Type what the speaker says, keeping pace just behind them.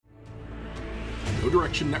No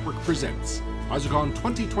Direction Network presents PaizoCon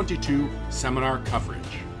 2022 seminar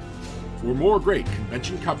coverage. For more great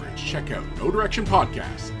convention coverage, check out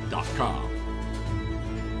NoDirectionPodcast.com.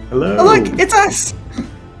 Hello. Oh, look, it's us.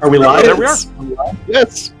 Are we live? There we are.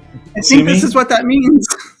 Yes. I think this is what that means.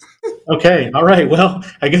 Okay. All right. Well,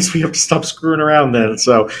 I guess we have to stop screwing around then.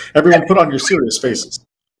 So everyone put on your serious faces.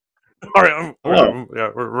 All right. Hello.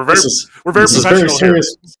 Yeah, we're very This is professional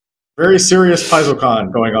very serious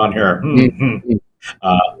PaizoCon going on here. Mm-hmm.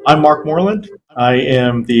 I'm Mark Moreland. I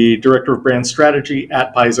am the Director of Brand Strategy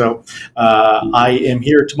at Paizo. I am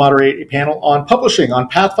here to moderate a panel on publishing on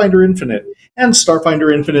Pathfinder Infinite and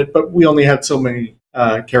Starfinder Infinite, but we only had so many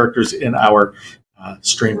characters in our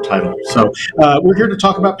stream title. So we're here to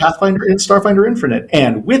talk about Pathfinder and Starfinder Infinite.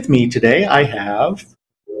 And with me today, I have...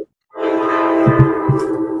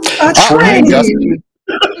 Train.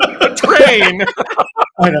 Train.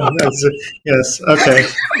 I know. Yes. Okay.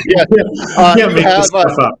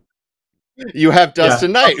 You have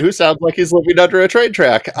Dustin Knight, who sounds like he's living under a train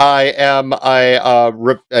track. I am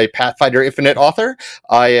a Pathfinder Infinite author.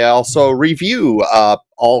 I also review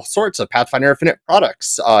all sorts of Pathfinder Infinite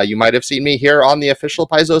products. You might have seen me here on the official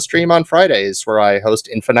Paizo stream on Fridays, where I host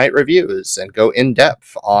Infinite reviews and go in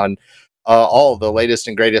depth on all the latest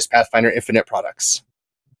and greatest Pathfinder Infinite products.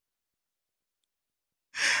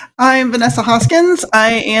 I'm Vanessa Hoskins.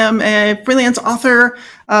 I am a freelance author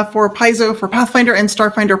for Paizo for Pathfinder and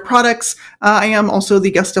Starfinder products. I am also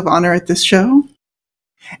the guest of honor at this show.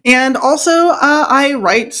 And also, I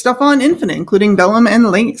write stuff on Infinite, including Vellum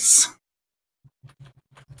and Lace.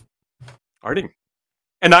 Arting.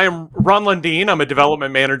 And I am Ron Lundeen. I'm a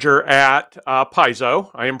development manager at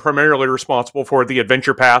Paizo. I am primarily responsible for the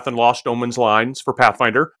Adventure Path and Lost Omens lines for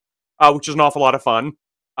Pathfinder, which is an awful lot of fun.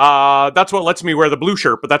 That's what lets me wear the blue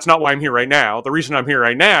shirt, but that's not why I'm here right now. The reason I'm here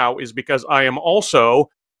right now is because I am also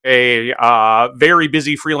a very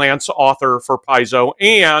busy freelance author for Paizo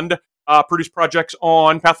and produce projects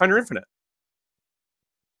on Pathfinder Infinite.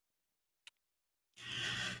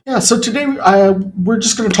 Yeah, so today we're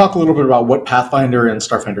just going to talk a little bit about what Pathfinder and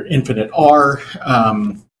Starfinder Infinite are,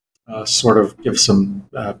 sort of give some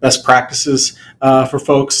best practices for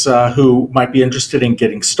folks who might be interested in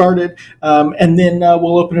getting started, and then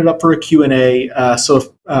we'll open it up for a Q&A. So if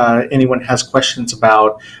anyone has questions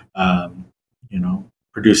about,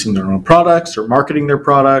 producing their own products or marketing their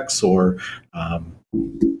products or I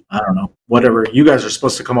don't know, whatever. You guys are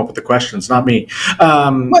supposed to come up with the questions, not me.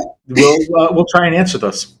 We'll try and answer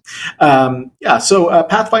those. So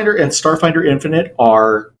Pathfinder and Starfinder Infinite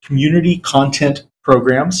are community content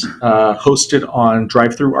programs hosted on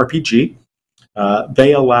DriveThru RPG.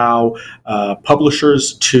 They allow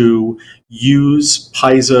publishers to use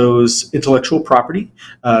Paizo's intellectual property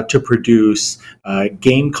to produce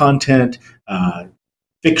game content,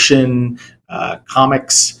 fiction,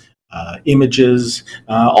 comics, images,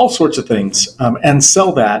 all sorts of things, and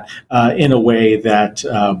sell that in a way that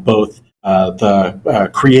both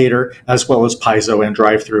the creator as well as Paizo and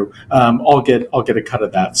DriveThru all get a cut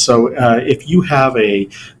of that. So if you have a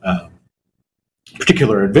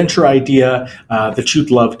particular adventure idea that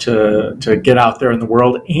you'd love to get out there in the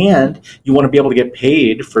world, and you want to be able to get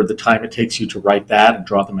paid for the time it takes you to write that and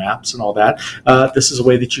draw the maps and all that, this is a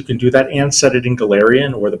way that you can do that and set it in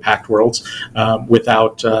Golarion or the Pact Worlds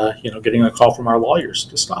without getting a call from our lawyers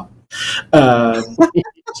to stop.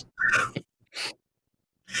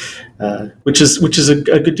 Which is a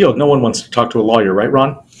good deal. No one wants to talk to a lawyer, right,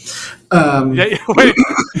 Ron? Wait,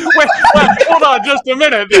 hold on just a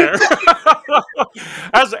minute there.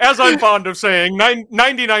 As I'm fond of saying,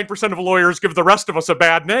 99% of lawyers give the rest of us a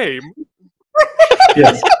bad name.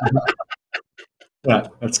 Yes. Yeah,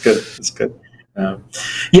 that's good. That's good.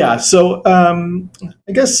 So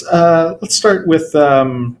I guess let's start with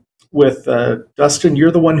Dustin.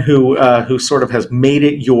 You're the one who sort of has made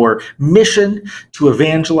it your mission to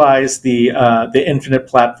evangelize the Infinite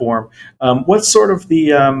platform. What's sort of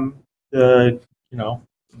the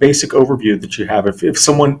basic overview that you have? If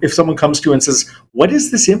someone comes to you and says, "What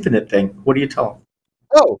is this Infinite thing?" What do you tell them?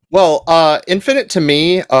 Oh, well, Infinite to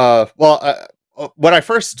me, when I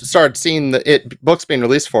first started seeing books being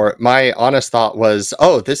released for it, my honest thought was,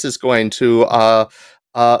 this is going to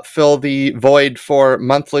fill the void for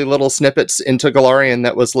monthly little snippets into Golarion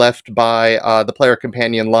that was left by the player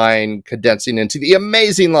companion line condensing into the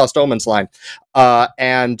amazing Lost Omens line.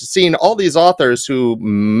 And seeing all these authors, who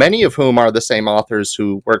many of whom are the same authors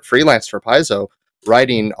who work freelance for Paizo,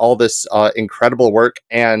 writing all this incredible work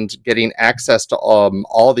and getting access to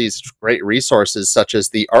all these great resources, such as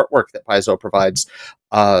the artwork that Paizo provides,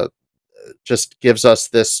 just gives us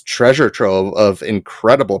this treasure trove of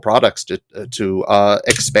incredible products to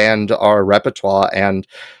expand our repertoire and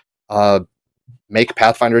make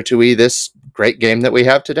Pathfinder 2e this great game that we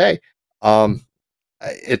have today.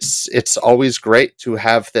 It's always great to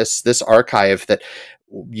have this archive that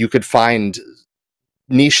you could find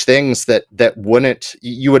niche things that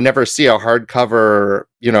you would never see a hardcover,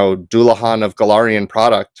 Dullahan of Golarion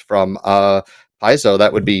product from Paizo.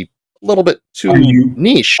 That would be a little bit too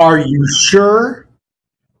niche. Are you sure?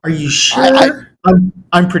 Are you sure?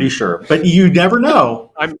 I'm pretty sure, but you never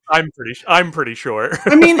know. I'm pretty sure.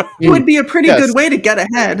 I mean, it would be a pretty good way to get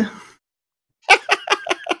ahead.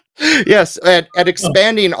 Yes, and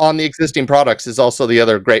expanding on the existing products is also the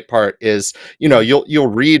other great part. Is you'll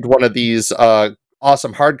read one of these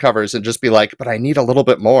awesome hardcovers and just be like, but I need a little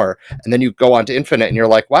bit more, and then you go on to Infinite and you're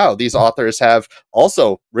like, wow, these authors have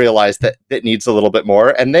also realized that it needs a little bit more,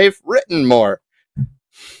 and they've written more.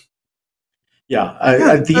 Yeah,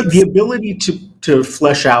 the ability to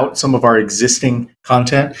flesh out some of our existing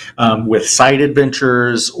content with side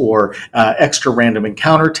adventures or extra random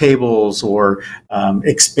encounter tables or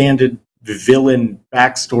expanded villain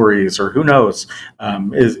backstories, or who knows,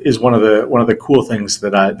 is one of the cool things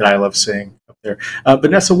that I love seeing up there.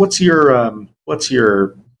 Vanessa, what's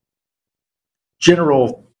your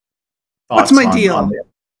general thoughts? What's my deal?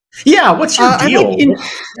 Yeah, what's your deal?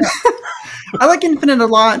 I like Infinite a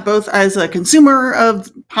lot, both as a consumer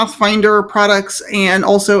of Pathfinder products and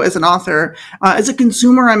also as an author. As a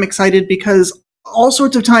consumer, I'm excited because all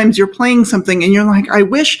sorts of times you're playing something and you're like, I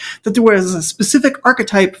wish that there was a specific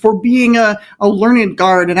archetype for being a learned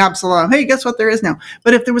guard in Absalom. Hey, guess what? There is now.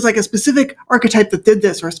 But if there was like a specific archetype that did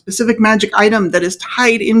this, or a specific magic item that is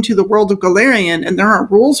tied into the world of Golarion and there are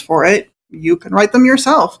rules for it, you can write them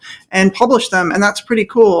yourself and publish them. And that's pretty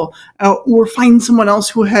cool. Or find someone else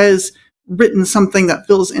who has written something that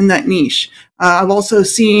fills in that niche. I've also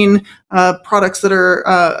seen products that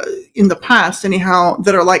are in the past, anyhow,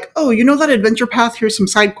 that are like, oh, that adventure path? Here's some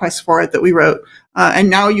side quests for it that we wrote. And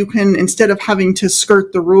now you can, instead of having to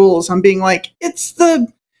skirt the rules, I'm being like, it's the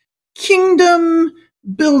kingdom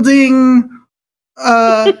building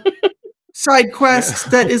side quest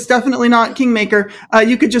that is definitely not Kingmaker.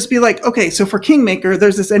 You could just be like, okay, so for Kingmaker,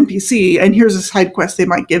 there's this NPC, and here's a side quest they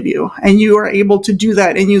might give you. And you are able to do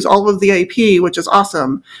that and use all of the IP, which is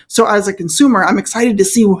awesome. So as a consumer, I'm excited to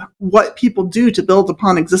see what people do to build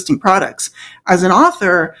upon existing products. As an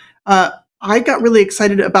author, I got really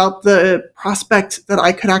excited about the prospect that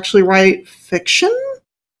I could actually write fiction,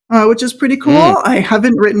 which is pretty cool. I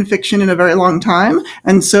haven't written fiction in a very long time,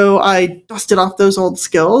 and so I dusted off those old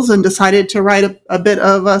skills and decided to write a bit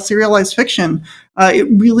of serialized fiction. It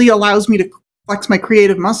really allows me to flex my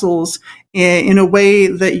creative muscles in a way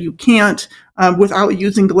that you can't without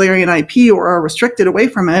using Golarion IP or are restricted away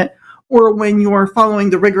from it, or when you're following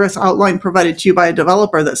the rigorous outline provided to you by a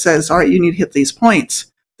developer that says, all right, you need to hit these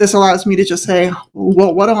points. This allows me to just say,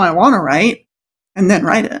 well, what do I want to write? And then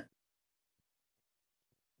write it.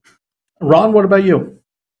 Ron, what about you?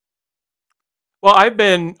 Well, I've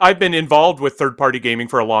been involved with third-party gaming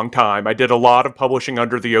for a long time. I did a lot of publishing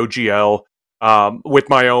under the OGL with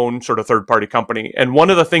my own sort of third-party company. And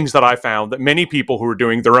one of the things that I found that many people who are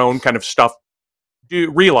doing their own kind of stuff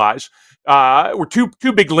do realize were two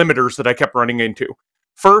big limiters that I kept running into.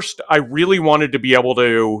 First, I really wanted to be able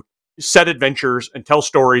to set adventures and tell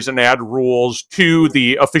stories and add rules to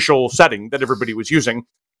the official setting that everybody was using,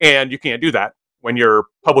 and you can't do that when you're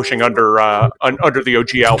publishing under the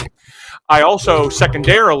OGL. I also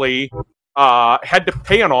secondarily had to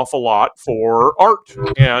pay an awful lot for art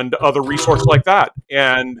and other resources like that,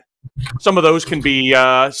 and some of those can be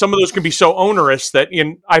so onerous that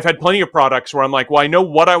I've had plenty of products where I'm like, well, I know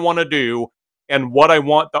what I want to do and what I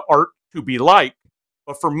want the art to be like,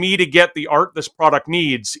 but for me to get the art this product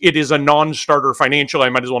needs, it is a non-starter financially. I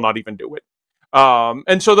might as well not even do it.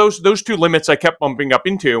 And so those two limits I kept bumping up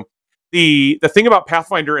into. The thing about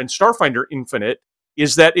Pathfinder and Starfinder Infinite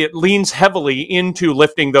is that it leans heavily into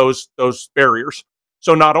lifting those barriers.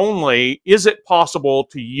 So not only is it possible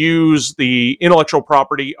to use the intellectual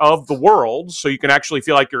property of the world, so you can actually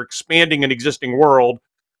feel like you're expanding an existing world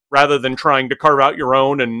rather than trying to carve out your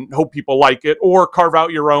own and hope people like it, or carve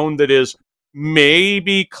out your own that is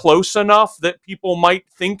maybe close enough that people might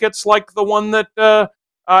think it's like the one that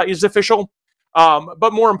is official.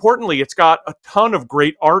 But more importantly, it's got a ton of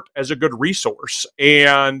great art as a good resource.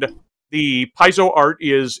 And the Paizo art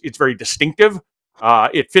it's very distinctive.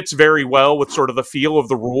 It fits very well with sort of the feel of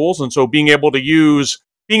the rules. And so being able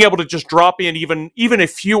to just drop in even a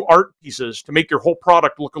few art pieces to make your whole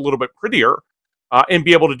product look a little bit prettier and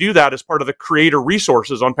be able to do that as part of the creator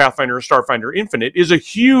resources on Pathfinder and Starfinder Infinite is a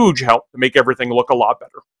huge help to make everything look a lot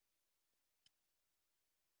better.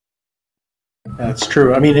 That's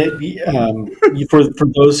true. I mean, for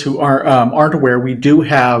those who aren't aware, we do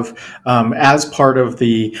have, as part of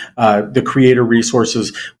the creator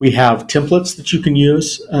resources, we have templates that you can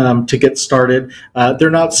use to get started.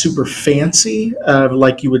 They're not super fancy,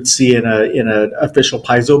 like you would see in an official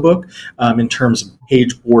Paizo book, in terms of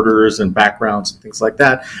page borders and backgrounds and things like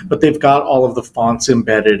that. But they've got all of the fonts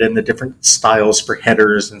embedded and the different styles for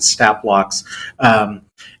headers and stat blocks.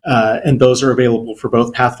 And those are available for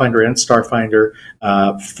both Pathfinder and Starfinder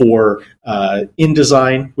for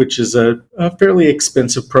InDesign, which is a fairly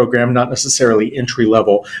expensive program, not necessarily entry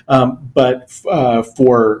level, but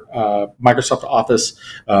for Microsoft Office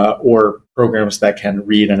or programs that can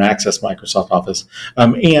read and access Microsoft Office.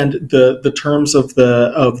 And the terms of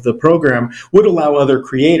the program would allow other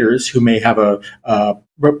creators who may have a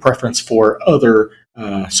preference for other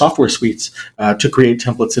software suites to create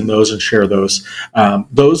templates in those and share those.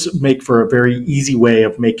 Those make for a very easy way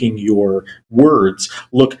of making your words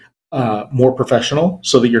look more professional,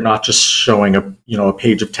 so that you're not just showing a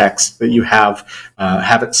page of text, that you have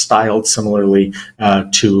it styled similarly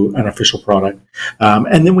to an official product.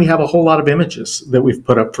 And then we have a whole lot of images that we've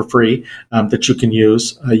put up for free that you can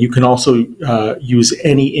use. You can also use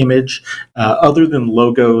any image other than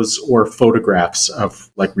logos or photographs of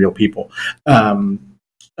like real people.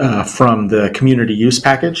 From the community use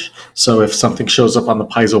package. So if something shows up on the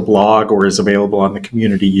Paizo blog or is available on the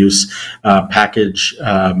community use package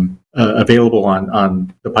available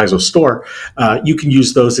on the Paizo store, you can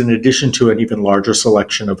use those in addition to an even larger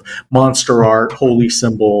selection of monster art, holy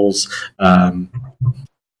symbols,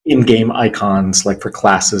 in-game icons like for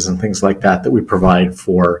classes and things like that we provide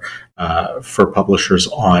for publishers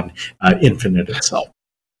on Infinite itself.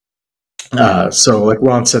 So like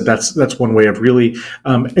Ron said, that's one way of really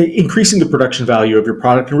increasing the production value of your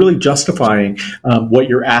product and really justifying what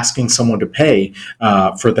you're asking someone to pay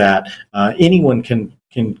for that. Anyone can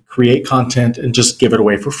create content and just give it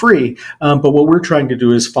away for free. But what we're trying to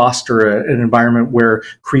do is foster an environment where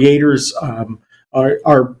creators are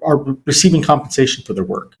receiving compensation for their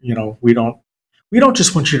work. We don't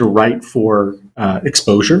just want you to write for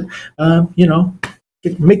exposure.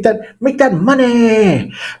 Make that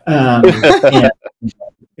money,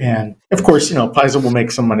 and of course, Paizo will make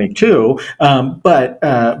some money too. But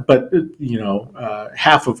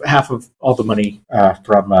half of all the money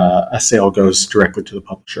from a sale goes directly to the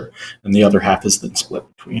publisher, and the other half is then split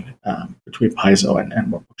between Paizo and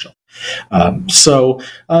More Bookshelf. So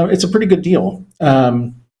it's a pretty good deal.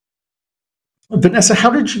 Vanessa, how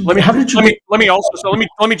did you? Let me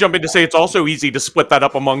jump in to say it's also easy to split that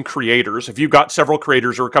up among creators. If you've got several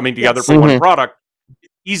creators who are coming together for one product,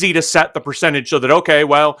 it's easy to set the percentage so that, okay,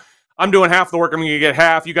 well, I'm doing half the work, I'm going to get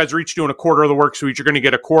half. You guys are each doing a quarter of the work, so each are going to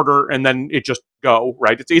get a quarter, and then it just go,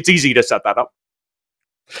 right? It's easy to set that up.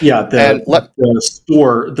 Yeah, the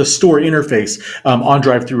store interface on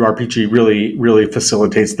DriveThruRPG really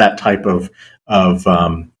facilitates that type of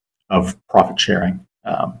profit sharing.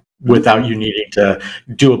 Without you needing to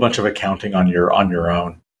do a bunch of accounting on your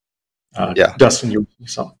own. Dustin, you were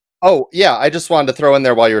something. Oh, yeah. I just wanted to throw in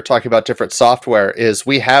there while you were talking about different software is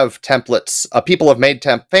we have templates. People have made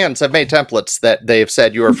fans have made templates that they've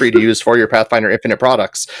said you are free to use for your Pathfinder Infinite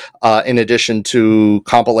products, in addition to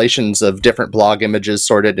compilations of different blog images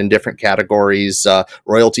sorted in different categories,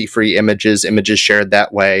 royalty-free images shared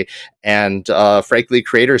that way, and frankly,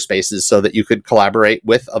 creator spaces so that you could collaborate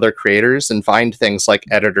with other creators and find things like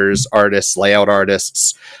editors, artists, layout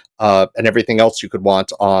artists, and everything else you could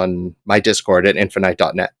want on my Discord at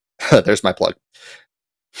infinite.net. There's my plug.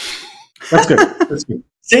 That's good. That's good.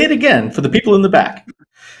 Say it again for the people in the back.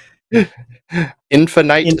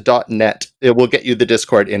 Infinite.net. It will get you the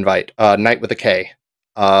Discord invite. Night with a K.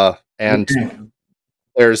 And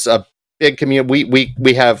there's a big community.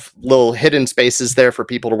 We have little hidden spaces there for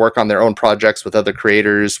people to work on their own projects with other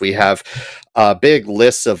creators. We have big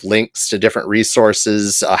lists of links to different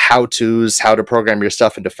resources, how-tos, how to program your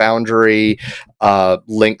stuff into Foundry,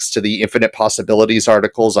 links to the Infinite Possibilities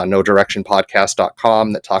articles on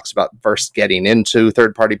NoDirectionPodcast.com that talks about first getting into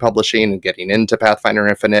third-party publishing and getting into Pathfinder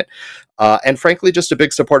Infinite. And frankly, just a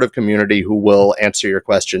big supportive community who will answer your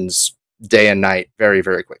questions day and night very,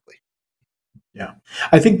 very quickly. Yeah,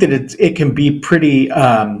 I think that it can be pretty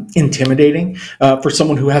intimidating for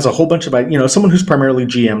someone who has a whole bunch of, someone who's primarily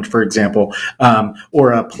GM'd, for example,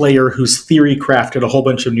 or a player who's theory crafted a whole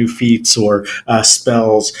bunch of new feats or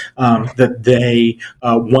spells that they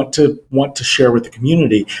want to share with the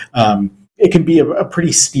community. it can be a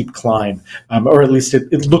pretty steep climb, or at least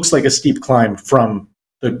it looks like a steep climb from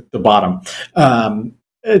the bottom.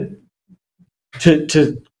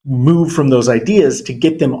 To move from those ideas to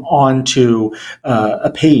get them onto a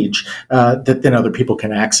page that then other people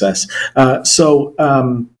can access. So,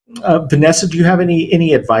 Vanessa, do you have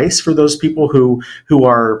any advice for those people who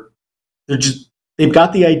are they've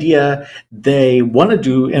got the idea, they want to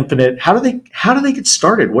do Infinite? How do they get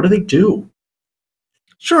started? What do they do?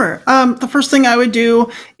 Sure. The first thing I would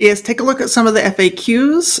do is take a look at some of the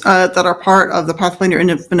FAQs that are part of the Pathfinder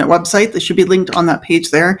Infinite website. They should be linked on that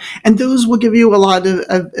page there. And those will give you a lot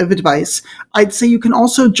of advice. I'd say you can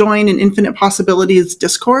also join an Infinite Possibilities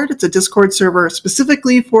Discord. It's a Discord server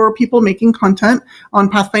specifically for people making content on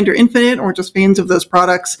Pathfinder Infinite or just fans of those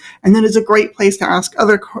products. And that is a great place to ask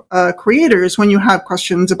other creators when you have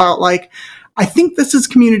questions about, like, I think this is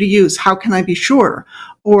community use. How can I be sure?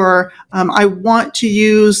 Or I want to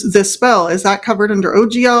use this spell. Is that covered under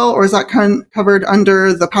OGL, or is that covered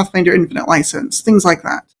under the Pathfinder Infinite license? Things like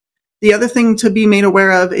that. The other thing to be made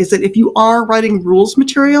aware of is that if you are writing rules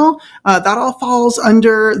material, that all falls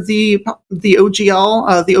under the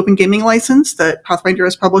OGL, the Open Gaming License that Pathfinder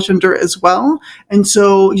is published under as well. And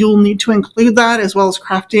so you'll need to include that, as well as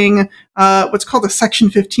crafting what's called a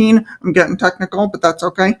Section 15. I'm getting technical, but that's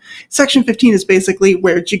okay. Section 15 is basically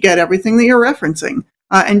where'd you get everything that you're referencing.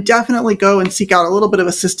 And definitely go and seek out a little bit of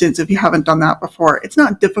assistance if you haven't done that before. It's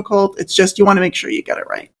not difficult. It's just you want to make sure you get it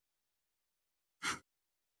right.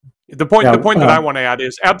 The point that I want to add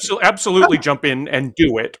is absolutely jump in and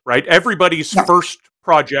do it, right? Everybody's first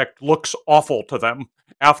project looks awful to them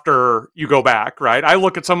after you go back, right? I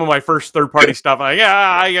look at some of my first third-party stuff, and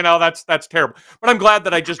that's terrible. But I'm glad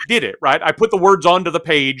that I just did it, right? I put the words onto the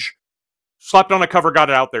page, slapped on a cover, got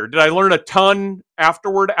it out there. Did I learn a ton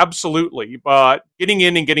afterward? Absolutely. But getting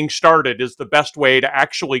in and getting started is the best way to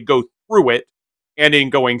actually go through it, and in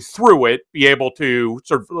going through it, be able to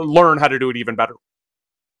sort of learn how to do it even better.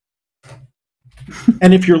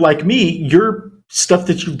 And if you're like me, your stuff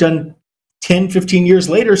that you've done 10, 15 years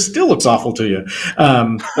later still looks awful to you.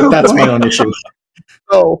 But that's my own issue.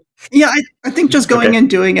 Oh, yeah, I think just going and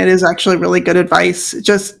doing it is actually really good advice.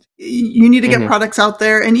 Just, you need to get products out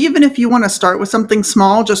there. And even if you want to start with something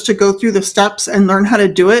small, just to go through the steps and learn how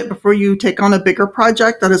to do it before you take on a bigger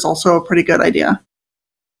project, that is also a pretty good idea.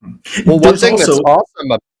 Well, one thing that's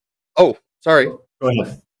awesome. Oh, sorry. Go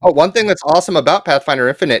ahead. Oh, one thing that's awesome about Pathfinder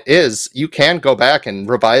Infinite is you can go back and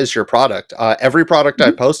revise your product. Every product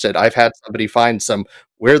I've posted, I've had somebody find some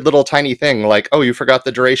weird little tiny thing like, oh, you forgot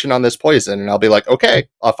the duration on this poison. And I'll be like, okay,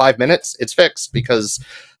 5 minutes, it's fixed, because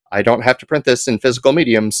I don't have to print this in physical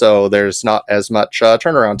medium. So there's not as much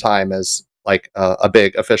turnaround time as like a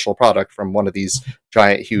big official product from one of these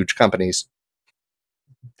giant, huge companies.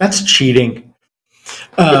 That's cheating.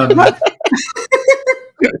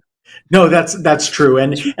 No, that's true,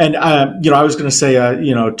 and I was going to say,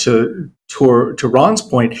 to Ron's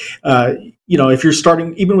point, if you're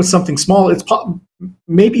starting even with something small, it's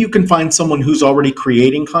maybe you can find someone who's already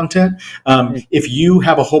creating content. If you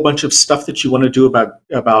have a whole bunch of stuff that you want to do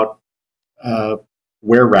about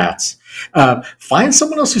were-rats, find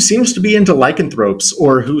someone else who seems to be into lycanthropes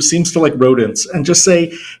or who seems to like rodents, and just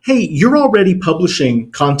say, hey, you're already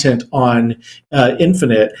publishing content on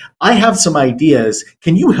Infinite. I have some ideas.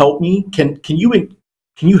 Can you help me? Can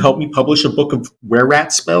you help me publish a book of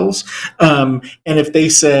were-rat spells? And if they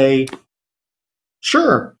say,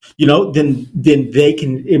 sure, then they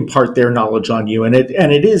can impart their knowledge on you, and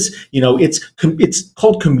it is, it's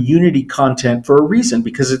called community content for a reason,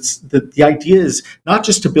 because it's the idea is not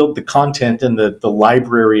just to build the content and the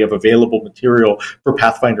library of available material for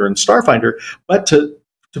Pathfinder and Starfinder, but to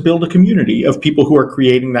build a community of people who are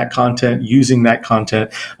creating that content, using that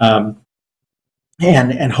content,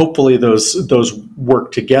 and hopefully those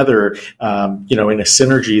work together, in a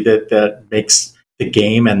synergy that makes the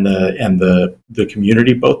game and the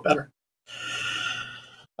community both better.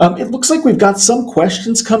 It looks like we've got some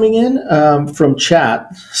questions coming in from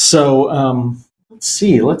chat. So let's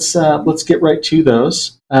see. Let's get right to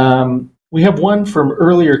those. We have one from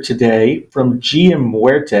earlier today from GM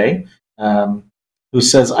Muerte, who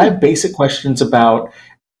says, "I have basic questions about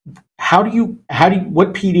what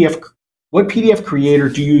PDF creator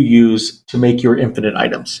do you use to make your Infinite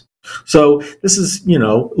items?" So this is,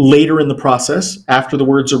 later in the process, after the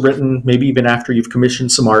words are written, maybe even after you've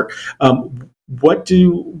commissioned some art. What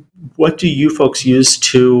do you folks use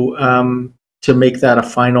to make that a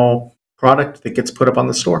final product that gets put up on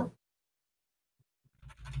the store?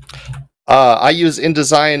 I use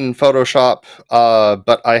InDesign, Photoshop,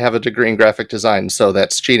 but I have a degree in graphic design, so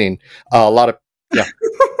that's cheating.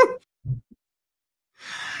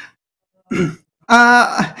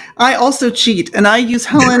 I also cheat, and I use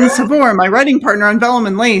Helen Savor, my writing partner on Vellum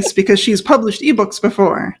and Lace, because she's published ebooks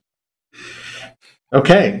before.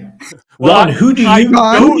 Okay. Well, Ron, who do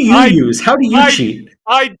you use? How do you cheat?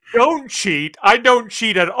 I don't cheat. I don't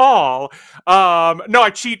cheat at all. No, I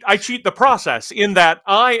cheat the process in that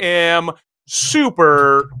I am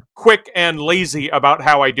super quick and lazy about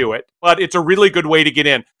how I do it, but it's a really good way to get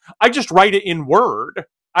in. I just write it in Word.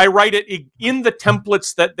 I write it in the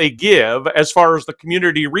templates that they give as far as the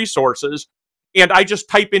community resources, and I just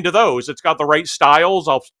type into those. It's got the right styles.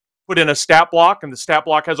 I'll put in a stat block, and the stat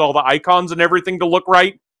block has all the icons and everything to look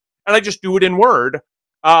right, and I just do it in Word.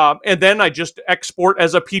 And then I just export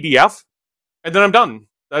as a PDF, and then I'm done.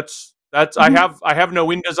 That's Mm-hmm. I have no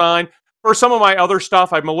InDesign. For some of my other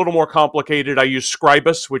stuff, I'm a little more complicated. I use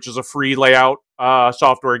Scribus, which is a free layout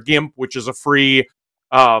software. GIMP, which is a free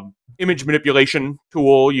image manipulation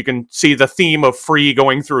tool. You can see the theme of free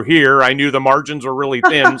going through here. I knew the margins were really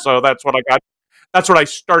thin, so that's what I got. That's what I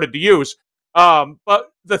started to use.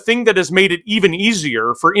 But the thing that has made it even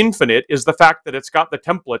easier for Infinite is the fact that it's got the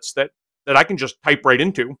templates that I can just type right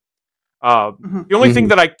into. Mm-hmm. The only thing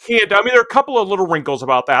that I can't, I mean, there are a couple of little wrinkles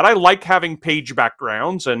about that. I like having page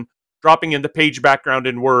backgrounds, and dropping in the page background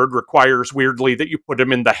in Word requires, weirdly, that you put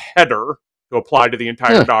them in the header to apply to the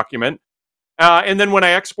entire document. And then when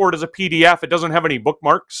I export as a PDF, it doesn't have any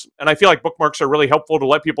bookmarks, and I feel like bookmarks are really helpful to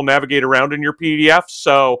let people navigate around in your PDF.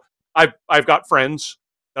 So I've got friends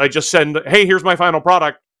that I just send, hey, here's my final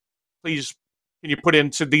product. Please, can you put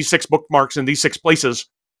into these 6 bookmarks in these 6 places?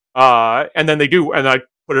 And then they do, and I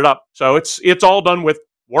put it up. So it's all done with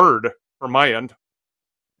Word from my end.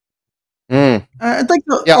 I'd like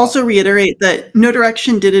to also reiterate that No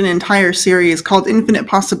Direction did an entire series called Infinite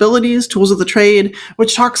Possibilities, Tools of the Trade,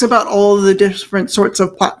 which talks about all of the different sorts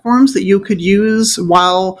of platforms that you could use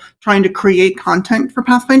while trying to create content for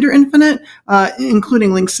Pathfinder Infinite,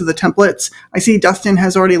 including links to the templates. I see Dustin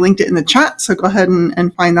has already linked it in the chat, so go ahead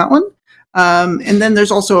and find that one. And then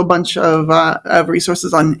there's also a bunch of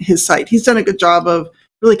resources on his site. He's done a good job of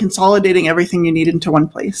really consolidating everything you need into one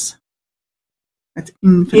place. And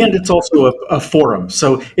it's also a forum.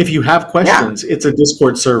 So if you have questions, it's a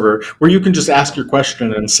Discord server where you can just ask your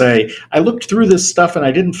question and say, I looked through this stuff and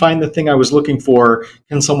I didn't find the thing I was looking for.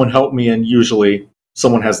 Can someone help me? And usually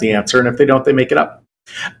someone has the answer. And if they don't, they make it up.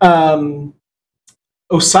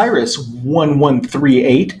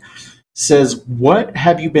 Osiris1138 says, what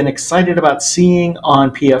have you been excited about seeing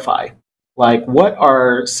on PFI? Like, what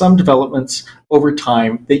are some developments over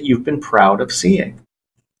time that you've been proud of seeing?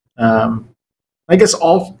 I guess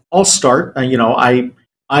I'll start. I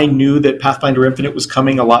knew that Pathfinder Infinite was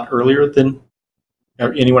coming a lot earlier than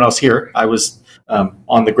anyone else here. I was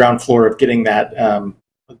on the ground floor of getting that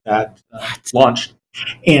launched,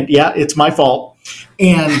 and it's my fault.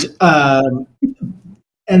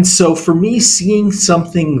 And so for me, seeing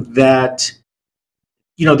something that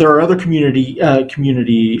there are other community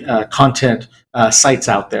content sites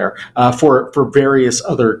out there for various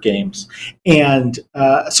other games, and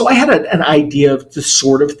so I had an idea of the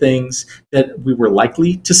sort of things that we were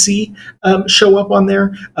likely to see show up on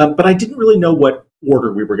there, but I didn't really know what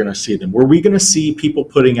order we were going to see them. Were we going to see people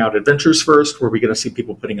putting out adventures first? Were we going to see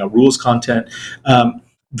people putting out rules content?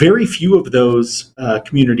 Very few of those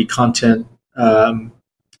community content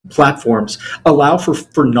platforms allow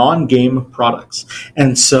for non-game products.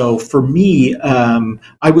 And so for me,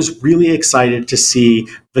 I was really excited to see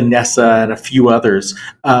Vanessa and a few others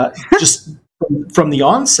just from the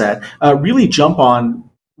onset really jump on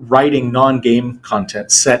writing non-game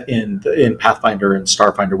content set in Pathfinder and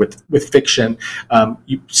Starfinder with fiction.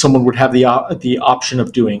 Someone would have the option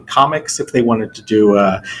of doing comics if they wanted to do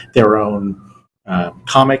their own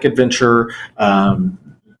comic adventure.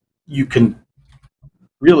 You can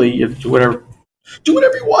really do whatever you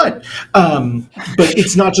want, but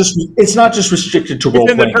it's not just restricted to role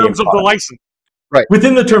playing. Within the terms of the license, right?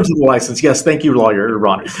 Within the terms of the license, yes. Thank you, lawyer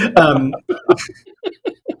Ron.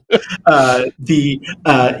 But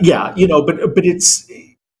it's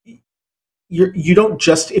you don't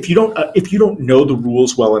just if you don't know the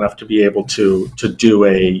rules well enough to be able to do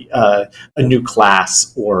a new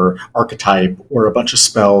class or archetype or a bunch of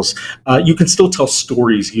spells, you can still tell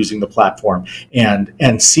stories using the platform,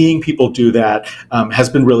 and seeing people do that has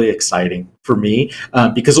been really exciting for me,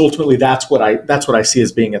 because ultimately that's what I see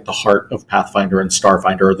as being at the heart of Pathfinder and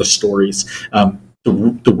Starfinder are the stories.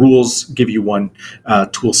 The rules give you one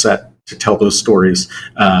tool set to tell those stories,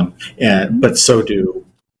 but so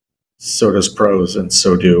does prose, and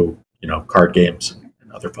so do card games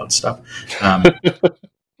and other fun stuff. One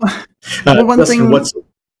thing.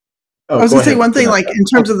 I was going to say one thing, like in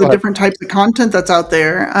terms of the different types of content that's out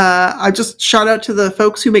there. I just shout out to the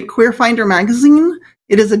folks who make Queer Finder magazine.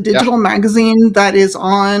 It is a digital magazine that is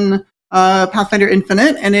on Pathfinder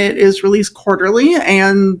Infinite, and it is released quarterly.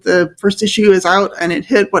 And the first issue is out, and it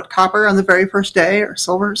hit copper on the very first day, or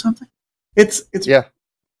silver or something. It's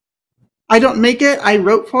I don't make it; I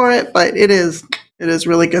wrote for it, but it is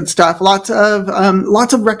really good stuff. Lots of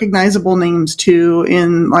recognizable names too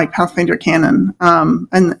in like Pathfinder canon,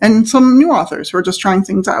 and some new authors who are just trying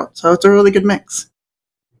things out. So it's a really good mix.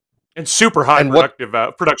 And super high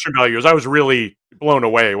production values. I was really blown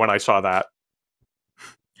away when I saw that.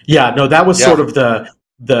 Yeah, no, that was sort of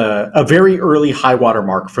a very early high water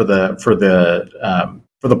mark for the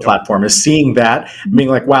platform, is seeing that, being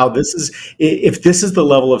like, wow, if this is the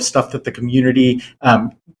level of stuff that the community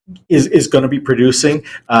is going to be producing,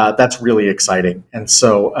 that's really exciting. And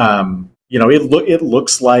so, it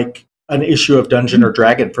looks like an issue of Dungeon or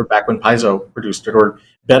Dragon from back when Paizo produced it, or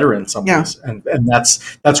better in some ways. And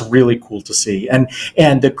that's really cool to see. And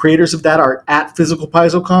the creators of that are at Physical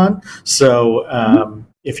PaizoCon. So,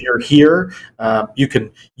 if you're here, you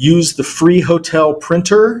can use the free hotel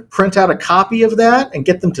printer, print out a copy of that, and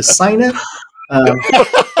get them to sign it.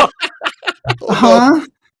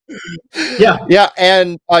 Yeah,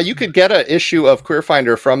 and you could get an issue of Queer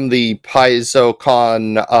Finder from the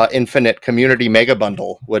PaizoCon Infinite Community Mega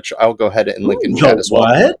Bundle, which I'll go ahead and link in chat as well.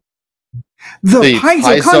 What? The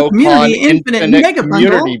PaizoCon Community Infinite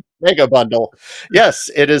Mega Bundle. Yes,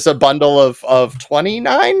 it is a bundle of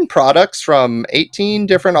 29 products from 18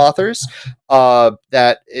 different authors.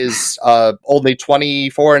 That is only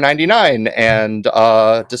 $24.99, and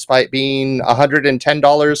despite being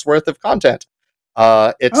 $110 worth of content,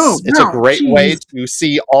 it's a great way to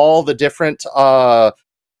see all the different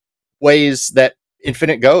ways that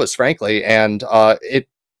Infinite goes, frankly, and it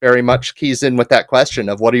very much keys in with that question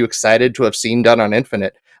of what are you excited to have seen done on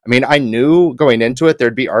Infinite. I mean, I knew going into it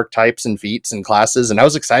there'd be archetypes and feats and classes, and I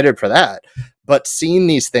was excited for that. But seeing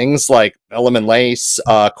these things like Vellum and Lace,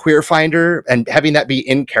 Queer Finder, and having that be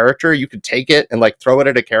in character, you could take it and like throw it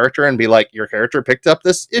at a character and be like, your character picked up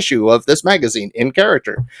this issue of this magazine in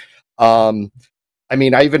character. I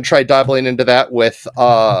mean, I even tried dabbling into that with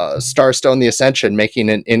Starstone the Ascension, making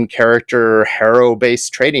an in-character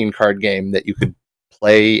hero-based trading card game that you could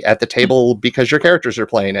play at the table because your characters are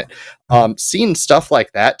playing it. Seeing stuff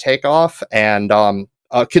like that take off, and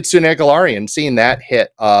Kitsune Galarian, seeing that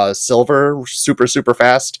hit silver super, super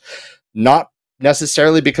fast, not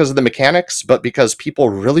necessarily because of the mechanics, but because people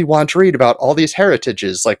really want to read about all these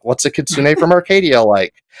heritages, like what's a Kitsune from Arcadia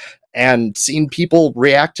like? And seeing people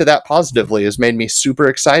react to that positively has made me super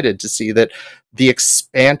excited to see that the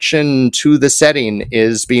expansion to the setting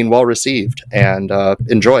is being well received and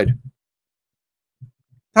enjoyed.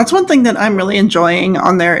 That's one thing that I'm really enjoying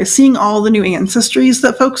on there, is seeing all the new ancestries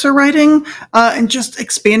that folks are writing, and just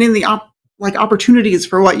expanding the opportunities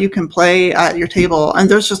for what you can play at your table. And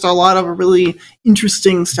there's just a lot of really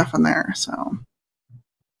interesting stuff in there. So I'm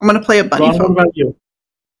going to play a bunny folk. What about you?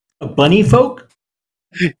 A bunny folk?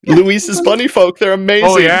 Luis's bunny folk, they're amazing.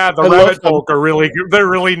 Oh yeah, the rabbit folk are they're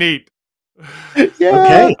really neat.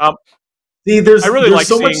 Yeah. Okay. See, there's like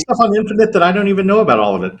so much stuff on Infinite that I don't even know about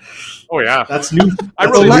all of it. Oh yeah, that's new. I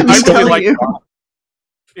really like.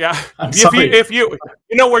 Yeah, sorry. if you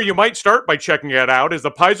know where you might start by checking it out is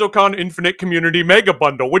the PaizoCon Infinite Community Mega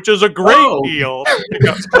Bundle, which is a great deal.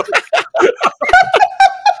 The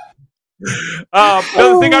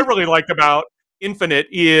other thing I really like about Infinite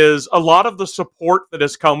is a lot of the support that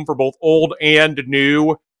has come for both old and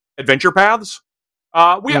new adventure paths.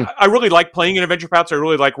 I really like playing in adventure paths. I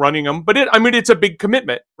really like running them, but it's a big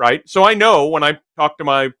commitment, right? So I know when I talk to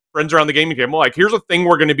my friends around the gaming table, like, here's a thing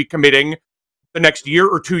we're going to be committing the next year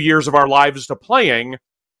or 2 years of our lives to playing,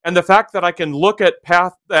 and the fact that I can look at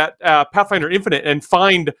Pathfinder Infinite and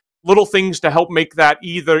find little things to help make that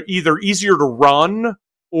either easier to run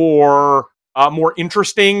or more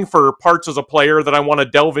interesting for parts as a player that I want to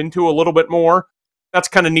delve into a little bit more. That's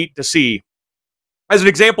kind of neat to see. As an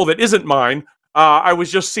example that isn't mine, I was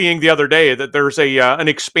just seeing the other day that there's an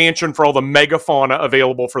expansion for all the megafauna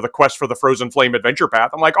available for the Quest for the Frozen Flame Adventure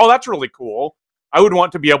Path. I'm like, oh, that's really cool. I would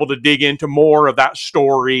want to be able to dig into more of that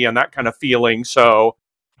story and that kind of feeling. So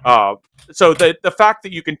the fact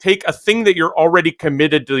that you can take a thing that you're already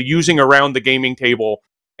committed to using around the gaming table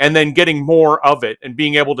and then getting more of it and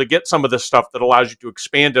being able to get some of this stuff that allows you to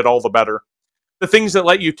expand it, all the better. The things that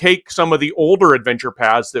let you take some of the older adventure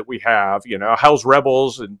paths that we have, Hell's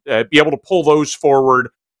Rebels, and be able to pull those forward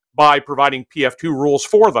by providing PF2 rules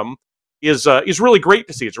for them is really great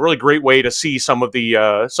to see. It's a really great way to see some of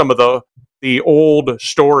the the older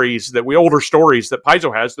stories that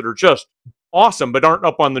Paizo has that are just awesome, but aren't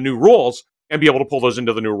up on the new rules, and be able to pull those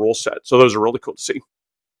into the new rule set. So those are really cool to see.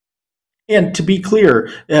 And to be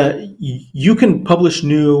clear, you can publish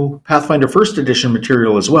new Pathfinder First Edition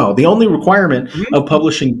material as well. The only requirement of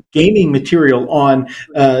publishing gaming material on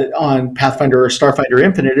Pathfinder or Starfinder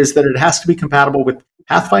Infinite is that it has to be compatible with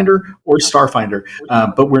Pathfinder or Starfinder.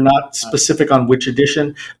 But we're not specific on which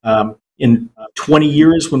edition. In 20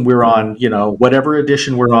 years, when we're on, whatever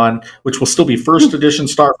edition we're on, which will still be First Edition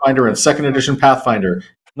Starfinder and Second Edition Pathfinder,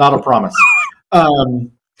 not a promise.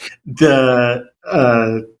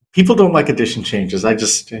 People don't like edition changes. I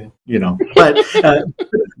just, but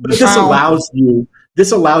this allows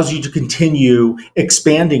you to continue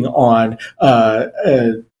expanding on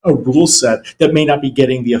a rule set that may not be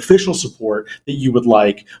getting the official support that you would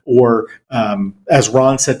like, or as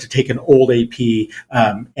Ron said, to take an old AP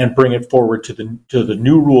and bring it forward to the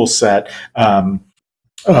new rule set.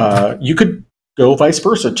 You could go vice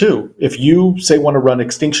versa too. If you say want to run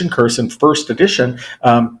Extinction Curse in First Edition,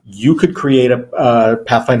 you could create a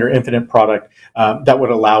Pathfinder Infinite product that would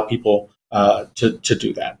allow people to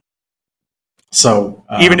do that. So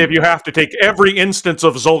even if you have to take every instance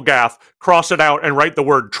of Zolgath, cross it out, and write the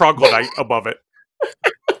word troglodyte above it.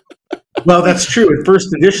 Well, that's true. In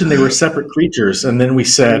First Edition, they were separate creatures, and then we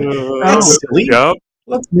said, "That's silly. Yep.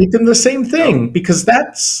 Let's make them the same thing because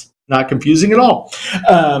that's not confusing at all."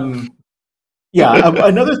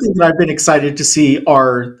 Another thing that I've been excited to see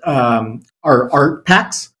are art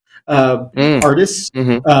packs, artists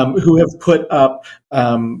who have put up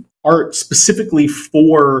art specifically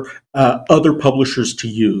for other publishers to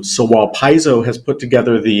use. So while Paizo has put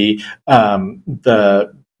together the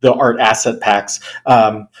art asset packs,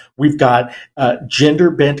 we've got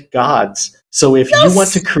gender bent gods. So if you want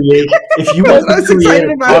to create, a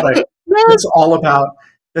product that's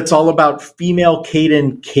all about female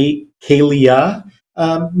Caden Kalia,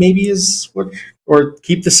 maybe is what, or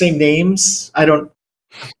keep the same names.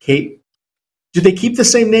 Kate. Do they keep the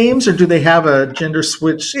same names, or do they have a gender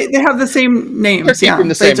switch? They have the same names. They're keeping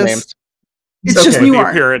the same names. It's just new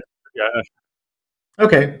art. Yeah.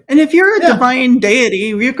 Okay. And if you're a divine deity,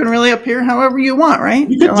 you can really appear however you want, right?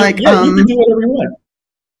 You can do whatever you want.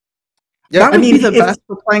 Yeah, that would be the best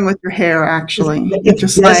for playing with your hair, actually. If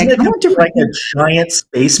just like a giant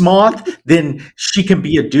space moth, then she can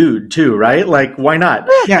be a dude too, right? Like, why not?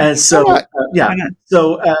 Yeah. And so, Why not?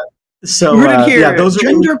 So, those are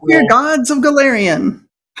genderqueer really gods of Galarian.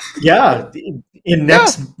 Yeah, in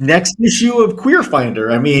next issue of Queer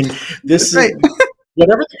Finder. I mean, this is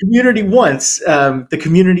whatever the community wants. The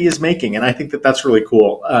community is making, and I think that's really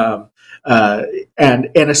cool. And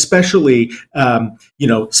especially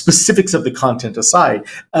specifics of the content aside,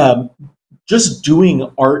 just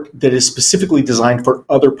doing art that is specifically designed for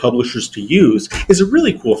other publishers to use is a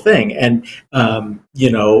really cool thing. And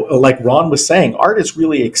like Ron was saying, art is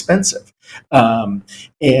really expensive and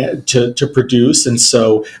to produce. And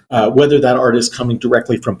so whether that art is coming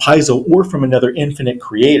directly from Paizo or from another Infinite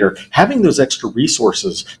creator, having those extra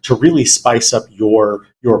resources to really spice up your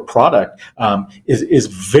product is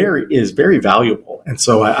very valuable. And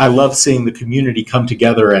so I love seeing the community come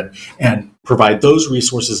together and provide those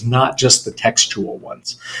resources, not just the textual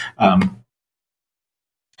ones.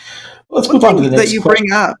 Let's move on to the next that you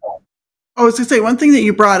bring up. I was going to say, one thing that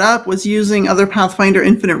you brought up was using other Pathfinder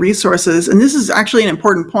Infinite resources, and this is actually an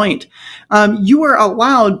important point. You are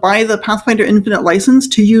allowed by the Pathfinder Infinite license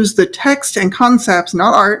to use the text and concepts,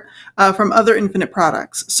 not art, from other Infinite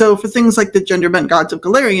products. So for things like the Gender Bent Gods of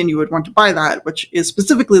Galarian, you would want to buy that, which is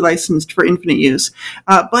specifically licensed for Infinite use.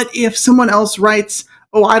 But if someone else writes,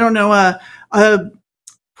 a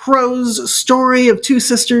prose story of two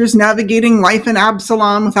sisters navigating life in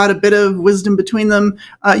Absalom without a bit of wisdom between them,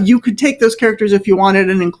 you could take those characters if you wanted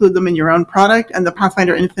and include them in your own product, and the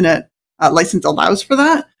Pathfinder Infinite license allows for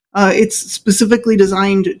that. It's specifically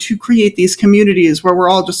designed to create these communities where we're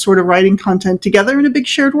all just sort of writing content together in a big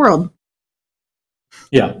shared world.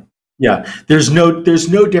 Yeah. There's no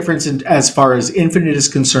difference as far as Infinite is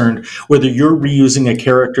concerned, whether you're reusing a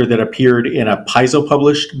character that appeared in a Paizo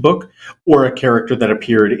published book or a character that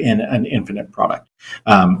appeared in an Infinite product.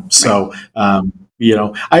 The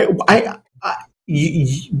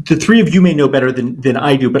three of you may know better than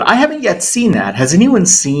I do, but I haven't yet seen that. Has anyone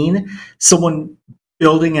seen someone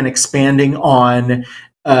building and expanding on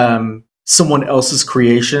someone else's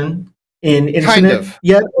creation in Infinite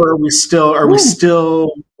yet, or are we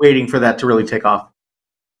still waiting for that to really take off?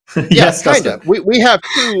 Yes, kind of. We have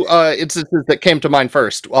two instances that came to mind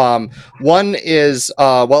first. One is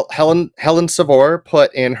Helen Savor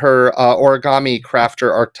put in her origami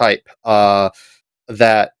crafter archetype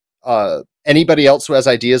that anybody else who has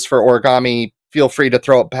ideas for origami, feel free to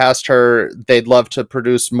throw it past her. They'd love to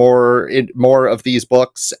produce more of these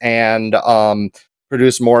books and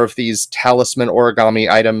produce more of these talisman origami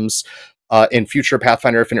items in future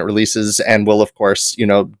Pathfinder Infinite releases. And we'll, of course,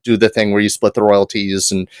 do the thing where you split the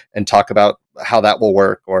royalties and talk about how that will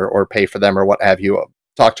work or pay for them or what have you.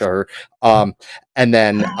 Talk to her. And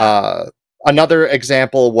then another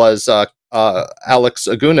example was Alex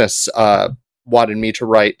Agunas wanted me to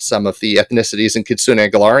write some of the ethnicities in Kitsune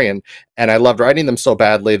Galarian, and I loved writing them so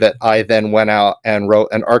badly that I then went out and wrote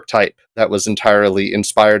an archetype that was entirely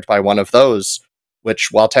inspired by one of those,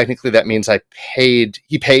 which, while technically that means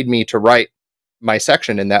he paid me to write my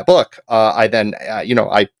section in that book. I then,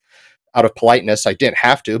 out of politeness, I didn't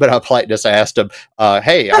have to, but out of politeness, I asked him,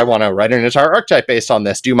 hey, I want to write an entire archetype based on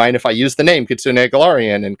this. Do you mind if I use the name Kitsune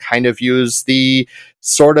Galarian and kind of use the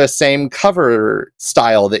sort of same cover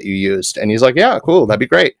style that you used? And he's like, yeah, cool, that'd be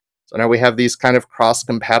great. So now we have these kind of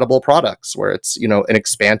cross-compatible products where it's, an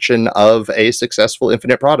expansion of a successful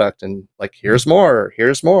Infinite product. And like, here's more.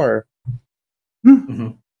 Mm-hmm.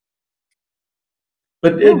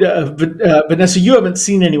 But Vanessa, you haven't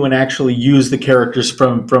seen anyone actually use the characters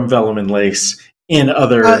from Vellum and Lace in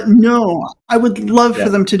other... No, I would love for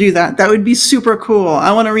them to do that. That would be super cool.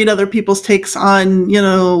 I want to read other people's takes on,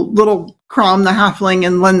 little Crom the Halfling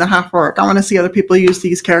and Len the Half-Orc. I want to see other people use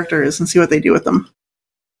these characters and see what they do with them.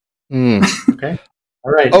 Okay.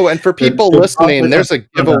 All right. Oh, and for people listening, there's a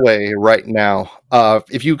giveaway right now.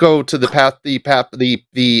 If you go to the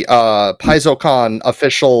PaizoCon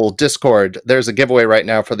official Discord, there's a giveaway right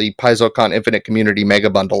now for the PaizoCon Infinite Community Mega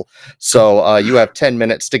Bundle. So you have 10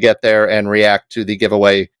 minutes to get there and react to the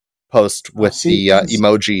giveaway post with the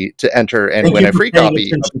emoji to enter and win a free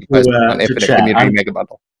copy of the PaizoCon Infinite Community Mega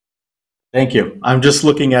Bundle. Thank you. I'm just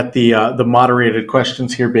looking at the moderated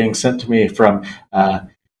questions here being sent to me from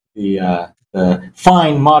the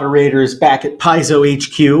fine moderators back at Paizo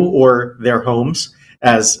HQ or their homes,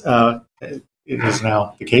 as it is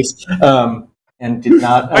now the case, and did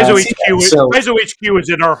not. Paizo HQ is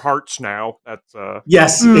in our hearts now. That's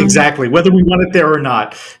yes, exactly. Whether we want it there or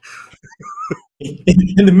not.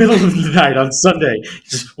 In the middle of the night on Sunday,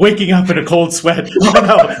 just waking up in a cold sweat. Oh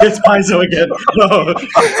no, it's Paizo again. Oh.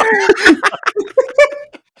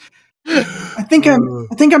 I think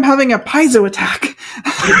I'm having a Paizo attack.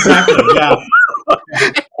 Exactly. Yeah.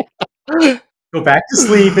 Go back to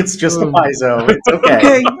sleep. It's just a Paizo. It's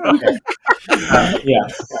okay. Yeah.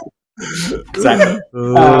 Exactly.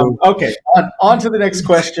 Okay. On to the next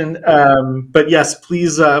question. But yes,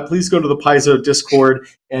 please go to the Paizo Discord,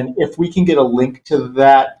 and if we can get a link to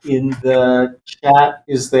that in the chat,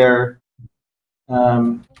 is there?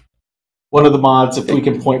 One of the mods, if we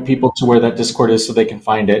can point people to where that Discord is so they can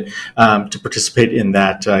find it to participate in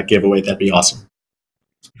that giveaway, that'd be awesome.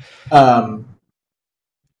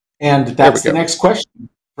 And that's the next question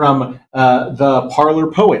from the Parlor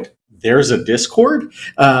Poet. There's a Discord?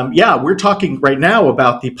 Yeah, we're talking right now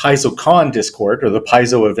about the PaizoCon Discord, or the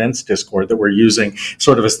Paizo Events Discord, that we're using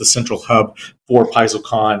sort of as the central hub for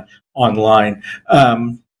PaizoCon online.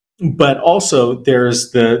 But also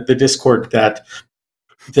there's the Discord that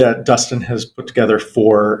Dustin has put together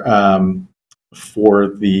for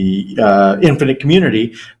the Infinite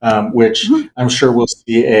community, which I'm sure we'll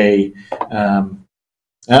see a.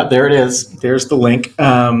 There it is. There's the link.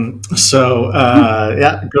 Go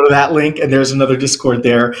to that link, and there's another Discord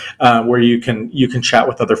there where you can chat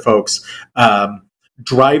with other folks.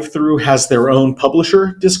 Drive-Thru has their own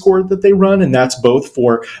publisher Discord that they run, and that's both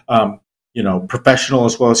for professional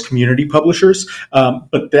as well as community publishers,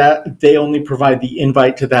 but that they only provide the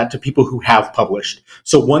invite to that to people who have published.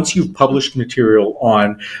 So once you've published material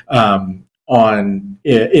on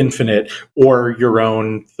Infinite or your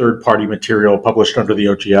own third-party material published under the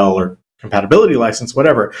OGL or compatibility license,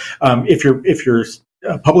 whatever, if you're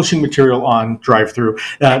publishing material on Drive-Thru,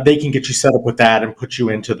 they can get you set up with that and put you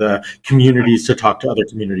into the communities to talk to other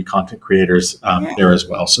community content creators there as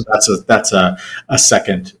well. So that's a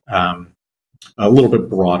second. A little bit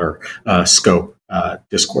broader scope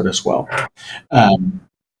Discord as well.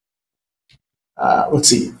 Let's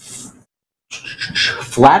see.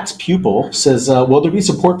 Flat's Pupil says, will there be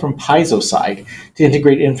support from Paizo side to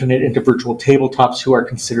integrate Infinite into virtual tabletops who are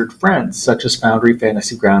considered friends, such as Foundry,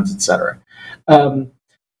 Fantasy Grounds, etc.?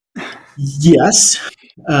 Yes.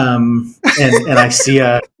 And I see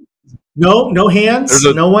no hands.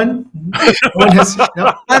 No one has.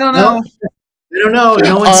 No, I don't know. I don't know.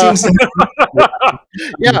 No one seems to.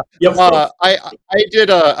 Yeah. Yep. I did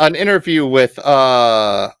an interview with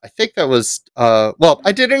I think that was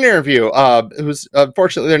I did an interview. It was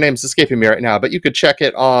unfortunately their name's escaping me right now, but you could check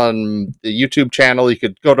it on the YouTube channel. You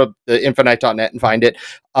could go to the infinite.net and find it,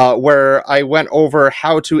 where I went over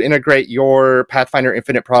how to integrate your Pathfinder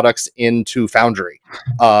Infinite products into Foundry.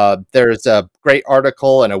 There's a great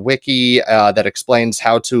article and a wiki that explains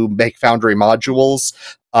how to make Foundry modules.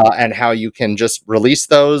 And how you can just release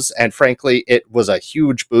those. And frankly, it was a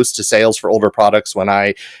huge boost to sales for older products when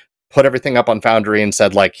I put everything up on Foundry and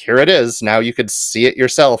said, like, here it is. Now you could see it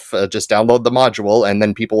yourself. Just download the module, and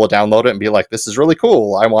then people will download it and be like, this is really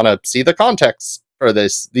cool. I want to see the context for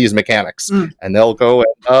these mechanics. And they'll go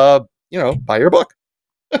and, buy your book.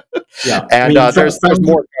 Yeah. And there's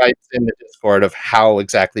more guides in the Discord of how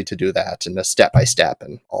exactly to do that and the step-by-step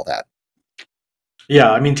and all that.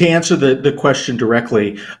 Yeah, I mean, to answer the question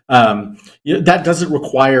directly, that doesn't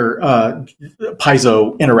require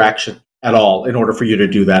Paizo interaction at all in order for you to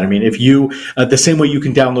do that. I mean, if you, the same way you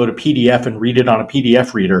can download a PDF and read it on a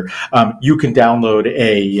PDF reader, you can download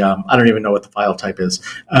I don't even know what the file type is,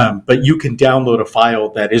 but you can download a file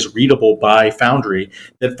that is readable by Foundry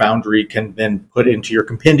that Foundry can then put into your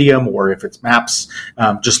compendium, or if it's maps,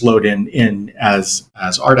 just load in as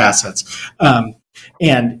art assets.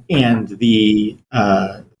 And the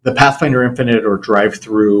Pathfinder Infinite or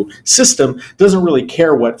drive-through system doesn't really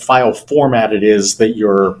care what file format it is that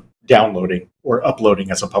you're downloading or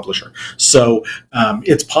uploading as a publisher. So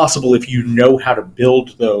it's possible, if you know how to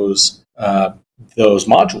build those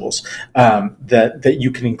modules, that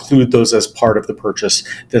you can include those as part of the purchase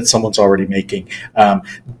that someone's already making.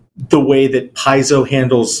 The way that Paizo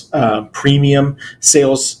handles premium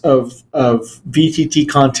sales of VTT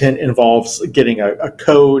content involves getting a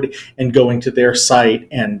code and going to their site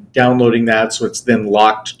and downloading that, so it's then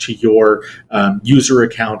locked to your user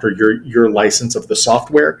account or your license of the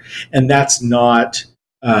software, and that's not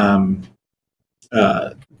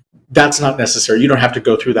necessary. You don't have to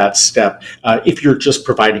go through that step if you're just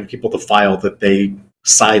providing people the file that they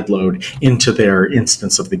sideload into their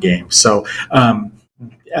instance of the game. So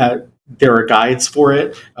there are guides for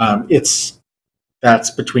it.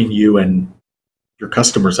 That's between you and your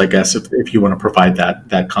customers, I guess, if you want to provide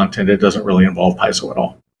that content. It doesn't really involve Paizo at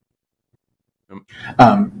all.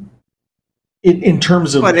 In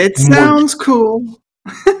terms of, but it sounds cool.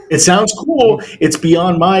 It sounds cool. It's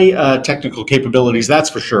beyond my technical capabilities, that's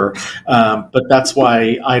for sure. But that's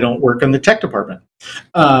why I don't work in the tech department.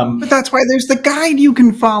 But that's why there's the guide you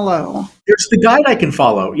can follow. There's the guide I can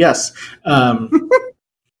follow, yes.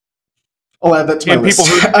 I'll add that to my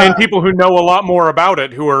list. People who know a lot more about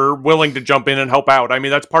it, who are willing to jump in and help out. I mean,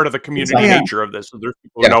 that's part of the community nature of this. So there's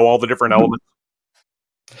people who know all the different elements.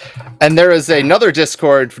 And there is another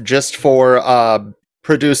Discord just for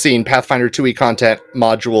producing Pathfinder 2e content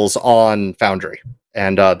modules on Foundry.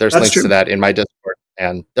 And there's links to that in my Discord,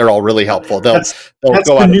 and they're all really helpful. They'll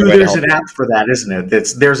go out new. There's an app for that, isn't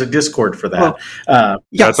it? There's a Discord for that.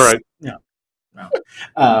 Yes. That's right.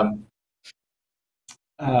 Yeah.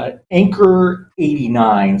 Anchor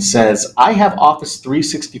 89 says, I have Office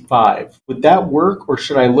 365. Would that work, or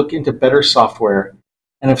should I look into better software?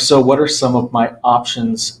 And if so, what are some of my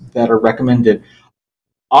options that are recommended?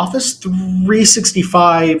 Office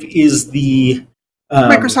 365 is the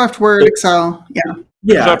Microsoft Word, Excel. Yeah.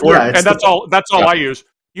 And that's all I use.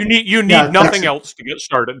 You need nothing else to get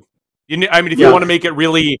started. If you want to make it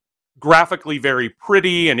really graphically very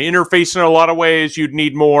pretty and interface in a lot of ways, you'd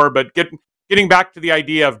need more. But getting back to the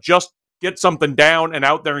idea of just get something down and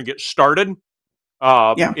out there and get started,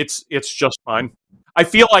 it's just fine. I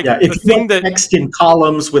feel like if you want text in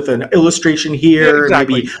columns with an illustration here,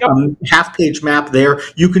 maybe a half-page map there,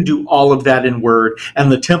 you can do all of that in Word. And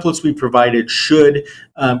the templates we provided should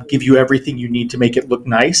give you everything you need to make it look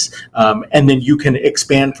nice. And then you can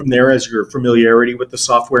expand from there as your familiarity with the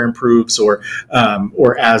software improves, or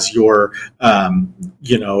as your,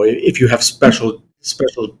 if you have special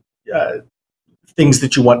things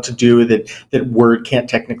that you want to do that Word can't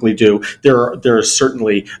technically do. There are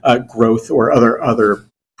certainly growth or other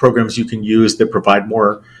programs you can use that provide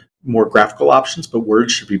more graphical options, but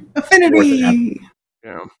Word should be Affinity.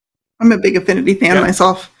 I'm a big Affinity fan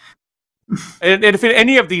myself. And if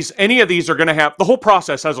any of these are going to have, the whole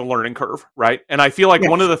process has a learning curve, right? And I feel like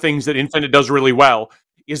one of the things that Infinite does really well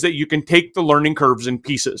is that you can take the learning curves in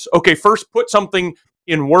pieces. Okay, first put something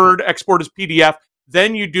in Word, export as PDF.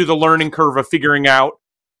 Then you do the learning curve of figuring out,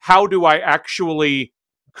 how do I actually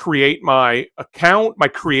create my account, my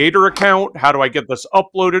creator account? How do I get this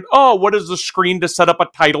uploaded? Oh, what does the screen to set up a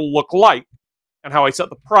title look like? and how I set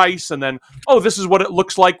the price, and then, oh, this is what it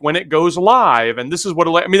looks like when it goes live, and this is what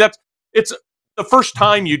it's the first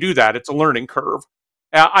time you do that, it's a learning curve.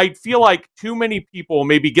 I feel like too many people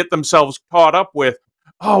maybe get themselves caught up with,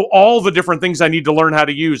 oh, all the different things I need to learn how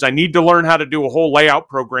to use. I need to learn how to do a whole layout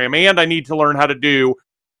program, and I need to learn how to do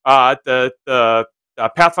the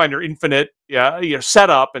Pathfinder Infinite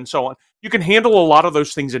setup and so on. You can handle a lot of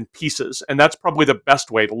those things in pieces, and that's probably the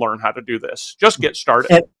best way to learn how to do this. Just get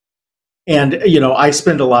started. And I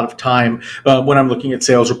spend a lot of time when I'm looking at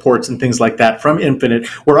sales reports and things like that from Infinite,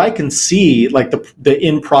 where I can see like the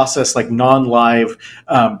in-process, like non-live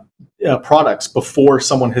products before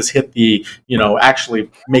someone has hit the,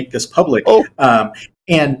 actually make this public.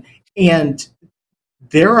 And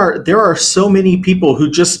there are so many people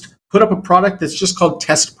who just put up a product that's just called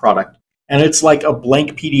test product. And it's like a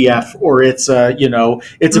blank PDF, or it's a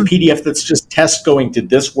PDF that's just test going, did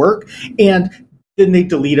this work? And then they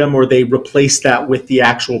delete them, or they replace that with the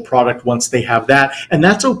actual product once they have that. And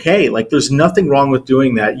that's okay. Like, there's nothing wrong with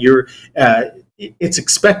doing that. It's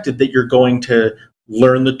expected that you're going to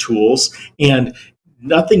learn the tools, and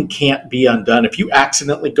nothing can't be undone. If you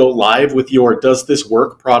accidentally go live with your "does this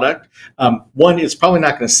work" product, one, it's probably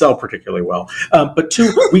not going to sell particularly well. But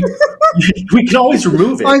two, we can always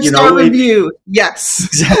remove it. 5-star review, yes.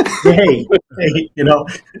 Exactly. Hey,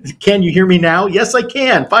 can you hear me now? Yes, I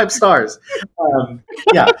can. 5 stars.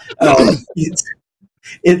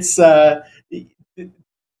 It's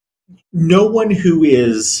no one who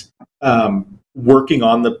is working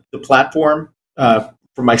on the platform.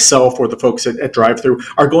 For myself or the folks at DriveThru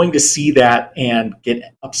are going to see that and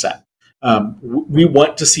get upset. We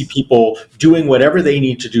want to see people doing whatever they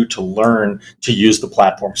need to do to learn to use the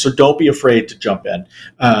platform. So don't be afraid to jump in.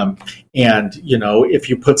 And if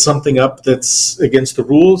you put something up that's against the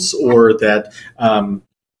rules or that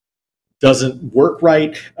doesn't work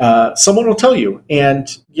right, someone will tell you. And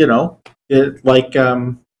like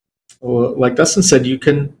Dustin said, you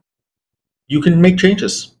can make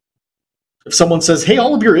changes. If someone says, hey,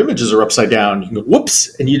 all of your images are upside down, you can go,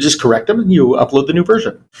 whoops, and you just correct them and you upload the new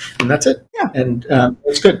version. And that's it. Yeah. And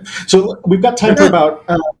it's good. So we've got time for about,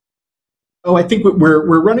 I think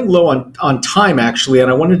we're running low on time, actually. And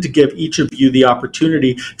I wanted to give each of you the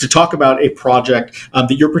opportunity to talk about a project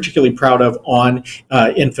that you're particularly proud of on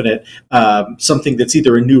Infinite, something that's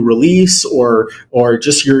either a new release or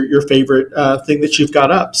just your favorite thing that you've got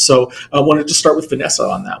up. So I wanted to start with Vanessa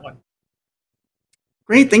on that one.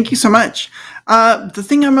 Great, thank you so much. The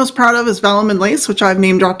thing I'm most proud of is Vellum and Lace, which I've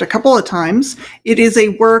name dropped a couple of times. It is a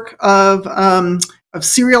work of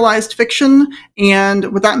serialized fiction,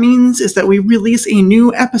 and what that means is that we release a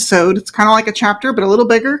new episode. It's kind of like a chapter, but a little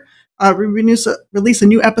bigger. We release a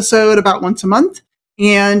new episode about once a month,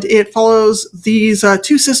 and it follows these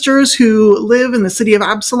two sisters who live in the city of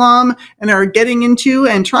Absalom and are getting into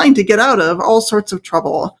and trying to get out of all sorts of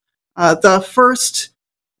trouble.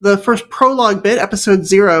 The first prologue bit, episode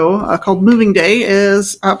 0, called Moving Day,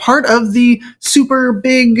 is part of the super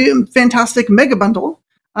big, fantastic mega bundle.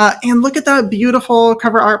 And look at that beautiful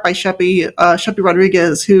cover art by Sheppy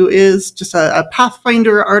Rodriguez, who is just a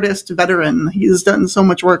Pathfinder artist veteran. He's done so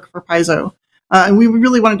much work for Paizo. And we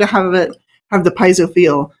really wanted to have the Paizo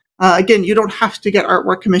feel. Again, you don't have to get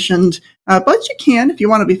artwork commissioned, but you can if you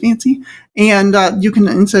want to be fancy. And you can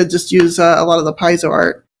instead just use a lot of the Paizo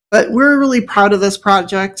art. But we're really proud of this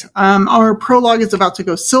project. Our prologue is about to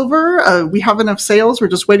go silver. We have enough sales. We're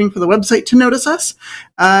just waiting for the website to notice us.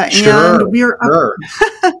 And we are up.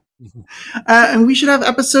 And we should have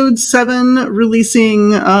episode 7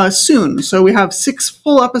 releasing soon. So we have 6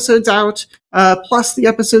 full episodes out, plus the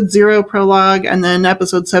episode 0 prologue, and then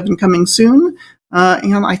episode 7 coming soon.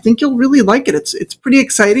 And I think you'll really like it. It's pretty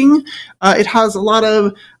exciting. It has a lot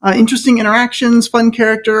of interesting interactions, fun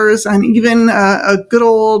characters, and even a good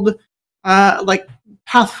old like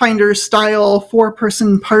Pathfinder style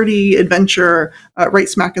 4-person party adventure right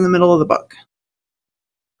smack in the middle of the book.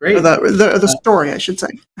 Great. Or the story, I should say.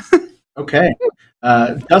 Okay.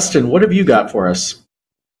 Dustin, what have you got for us?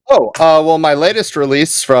 Well, my latest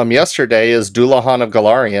release from yesterday is Dullahan of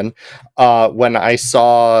Golarion. When I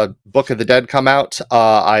saw Book of the Dead come out,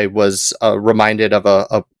 I was reminded of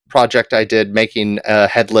a project I did making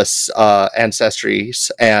headless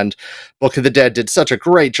ancestries, and Book of the Dead did such a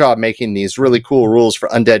great job making these really cool rules for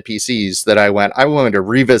undead PCs that I wanted to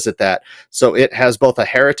revisit that. So it has both a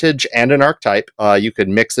heritage and an archetype. You could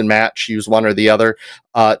mix and match, use one or the other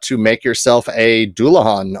to make yourself a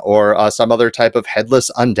Dullahan or some other type of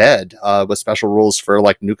headless undead with special rules for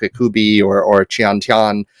like Nuka Kubi or Qian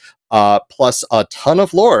Tian. plus a ton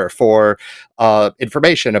of lore for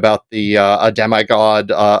information about the a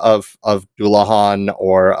demigod of Dullahan,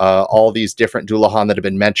 or all these different Dullahan that have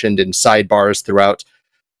been mentioned in sidebars throughout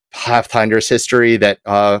Pathfinder's history that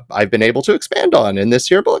I've been able to expand on in this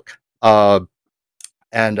yearbook.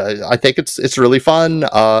 And I think it's really fun.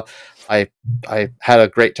 I had a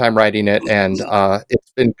great time writing it, and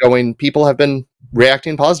it's been going. People have been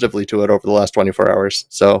reacting positively to it over the last 24 hours.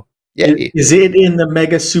 So, yeah. Is it in the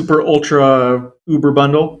Mega Super Ultra Uber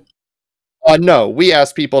bundle? No, we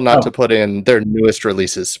asked people not to put in their newest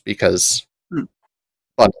releases because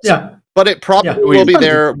bundles. Yeah. But it probably will be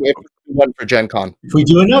there if we do one for Gen Con. If we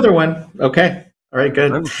do another one, okay. All right,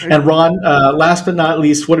 good. And Ron, last but not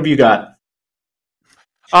least, what have you got?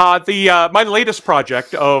 My latest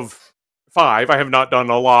project of 5, I have not done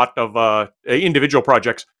a lot of individual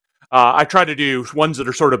projects. I try to do ones that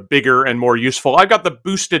are sort of bigger and more useful. I've got the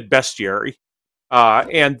Boosted Bestiary.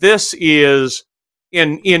 And this is,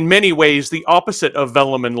 in many ways, the opposite of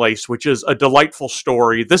Vellum and Lace, which is a delightful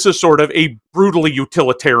story. This is sort of a brutally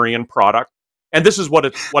utilitarian product. And this is what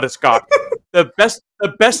it's got. The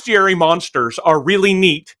Bestiary monsters are really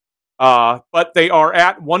neat, but they are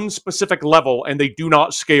at one specific level, and they do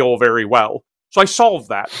not scale very well. So I solved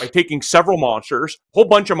that by taking several monsters, a whole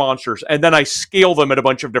bunch of monsters, and then I scale them at a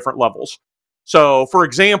bunch of different levels. So, for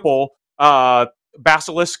example,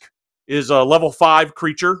 Basilisk is a level 5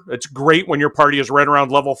 creature. It's great when your party is right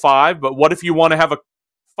around level 5, but what if you want to have a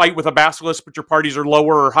fight with a Basilisk, but your parties are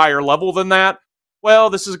lower or higher level than that? Well,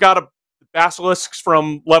 this has got Basilisks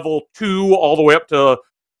from level 2 all the way up to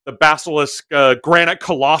the Basilisk Granite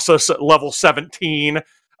Colossus at level 17.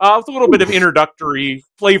 With a little bit of introductory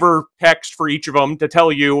flavor text for each of them to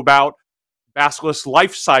tell you about Basilisk's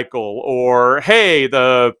life cycle, or, hey,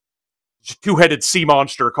 the two-headed sea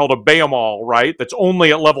monster called a Behemoth, right? That's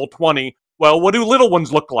only at level 20. Well, what do little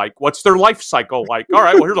ones look like? What's their life cycle like? All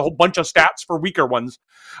right, well, here's a whole bunch of stats for weaker ones.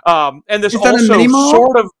 And this also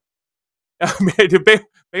sort of...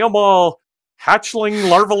 Behemoth, hatchling,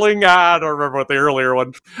 larvaling, I don't remember what the earlier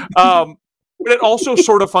one. But it also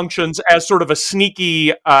sort of functions as sort of a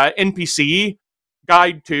sneaky NPC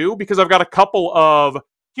guide too, because I've got a couple of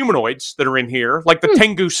humanoids that are in here, like the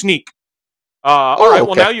Tengu Sneak. All right,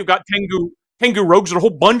 well now you've got Tengu Rogues at a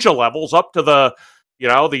whole bunch of levels up to the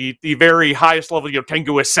very highest level,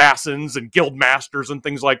 Tengu Assassins and Guild Masters and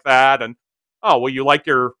things like that. And you like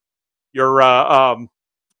your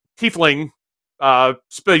Tiefling.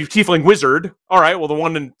 Tiefling Wizard. All right, well, the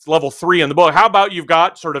one in level 3 in the book. How about you've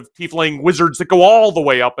got sort of Tiefling Wizards that go all the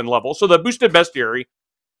way up in level? So the Boosted Bestiary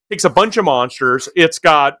takes a bunch of monsters. It's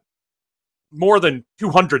got more than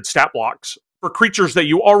 200 stat blocks for creatures that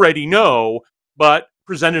you already know, but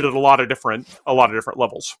presented at a lot of different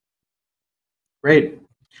levels. Great.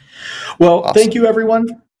 Well, awesome. Thank you, everyone,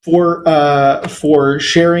 for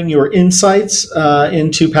sharing your insights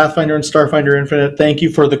into Pathfinder and Starfinder Infinite. Thank you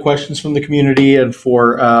for the questions from the community, and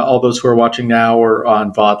for all those who are watching now or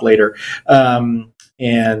on VOD later.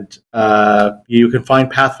 And you can find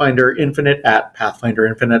Pathfinder Infinite at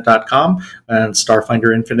pathfinderinfinite.com, and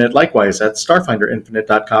Starfinder Infinite likewise at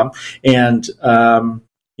starfinderinfinite.com. And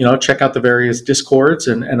check out the various Discords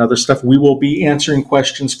and other stuff. We will be answering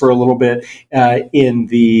questions for a little bit in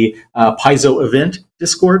the Paizo event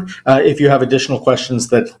Discord. If you have additional questions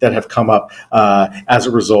that have come up as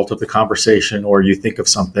a result of the conversation, or you think of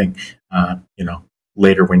something,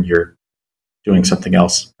 later when you're doing something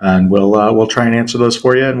else, and we'll try and answer those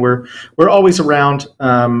for you. And we're always around.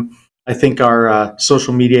 I think our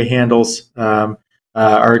social media handles are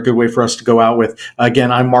a good way for us to go out with.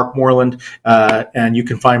 Again, I'm Mark Moreland, and you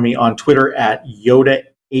can find me on Twitter at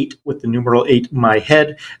Yoda8 with the numeral 8 in my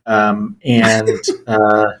head.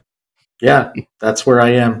 Yeah, that's where I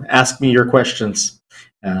am. Ask me your questions.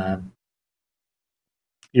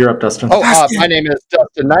 You're up, Dustin. My name is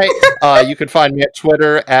Dustin Knight. You can find me at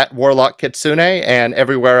Twitter at Warlock Kitsune, and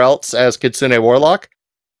everywhere else as Kitsune Warlock.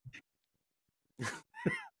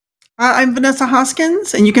 I'm Vanessa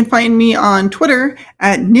Hoskins, and you can find me on Twitter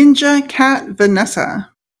at Ninja Cat Vanessa.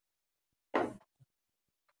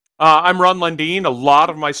 I'm Ron Lundeen. A lot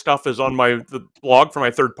of my stuff is on the blog for my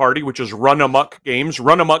third party, which is Run Amok Games,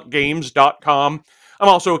 runamuckgames.com. I'm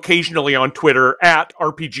also occasionally on Twitter at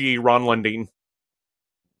RPG Ron Lundeen.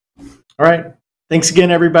 All right. Thanks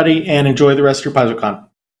again, everybody, and enjoy the rest of your PaizoCon.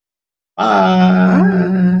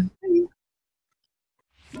 Bye.